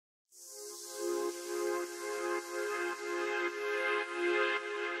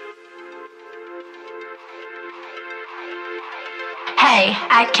Hey,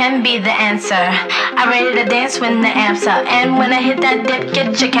 I can be the answer. I'm ready to dance when the amp's up. And when I hit that dip,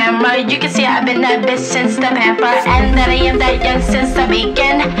 get your camera. You can see I've been that bitch since the pamper. And that I am that young since the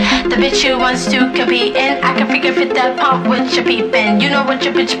beacon. The bitch who wants to compete in. I can freaking fit that pump with your peepin'. You know what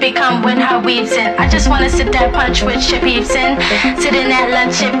your bitch become when her weaves in. I just wanna sit that punch with your peeps in. Sitting at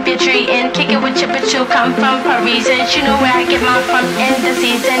lunch if you're treating. Kick it with your bitch who come from Parisian. You know where I get mine from in the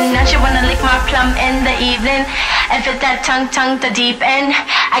season. Now she wanna lick my plum in the evening. And fit that tongue the deep end.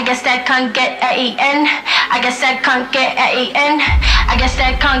 I guess that can't get a E-N. I guess that can't get a E-N. I guess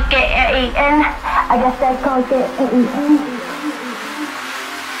that can't get a E-N. I guess that can't get a E-N.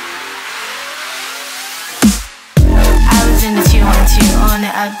 I was in the 212 on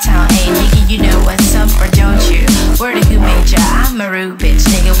the uptown. Hey nigga, you know what's up or don't you? Word of who made ya? I'm a rude bitch,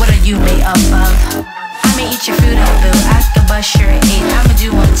 nigga. What are you made up of? I'ma eat your food up, boo. I can bust your 8. I'ma do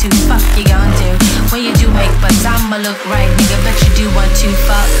 1, 2. Fuck you gon' do? When you do make butts, I'ma look right, nigga. Bet you do 1, 2.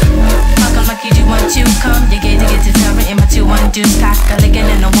 Fuck. Fuck 'em like you do 1, 2. Come, you get to tell me in my 2, 1 deuce. Cock a lickin'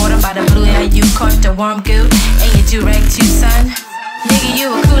 in the water by the blue. Yeah, you caught the warm goo. And you do rag too, son. Nigga, you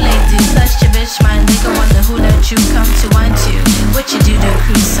a Kool-Aid dude. Plus your bitch, my nigga. Wonder who let you come to 1, 2. What you do to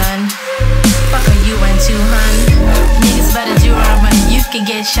crew, son? Fuck are you 1, 2, hun? Niggas better do run. You can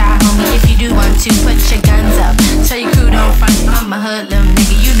get shot, homie, if you do 1, 2. Put your guns up. Tell your crew don't front. I'm a hoodlum,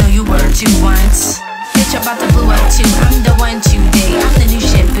 nigga. You know you were 2 once. Bitch, I'm about to blow up too. I'm the one today. I'm the new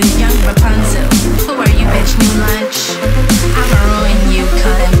shit, boo. Young Rapunzel. Who are you, bitch? New lunch. I'ma ruin you,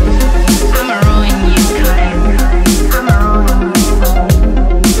 cunt. I'ma ruin you, cunt. I'ma ruin you.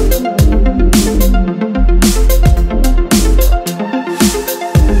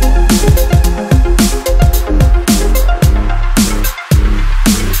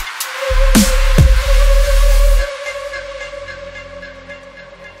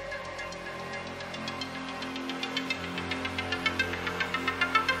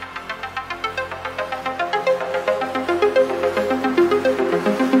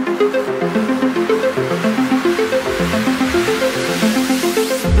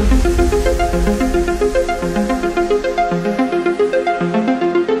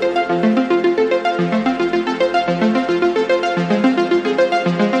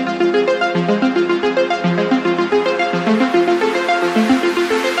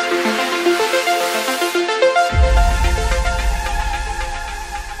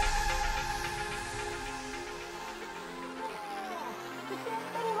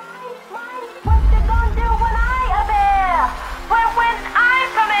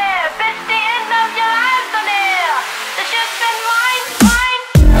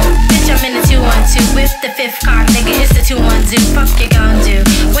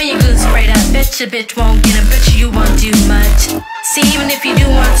 Your bitch won't get a bitch, you won't do much. See, even if you do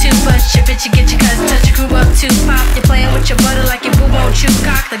want to, but your bitch, you get your cousin, touch your crew up too. Pop, you're playing with your butter like your boo won't you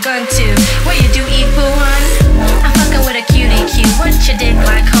cock the gun too. What you do, eat poo, hun? I'm fucking with a cutie cute. What's your dick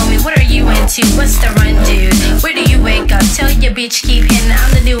like, homie? What are you into? What's the run, dude? Where do you wake up? Tell your bitch keep hitting. I'm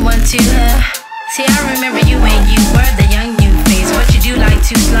the new one too, huh? See, I remember you when you were the young new face. What you do like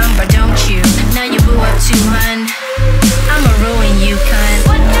to slumber, don't you? Now you boo up too, hun.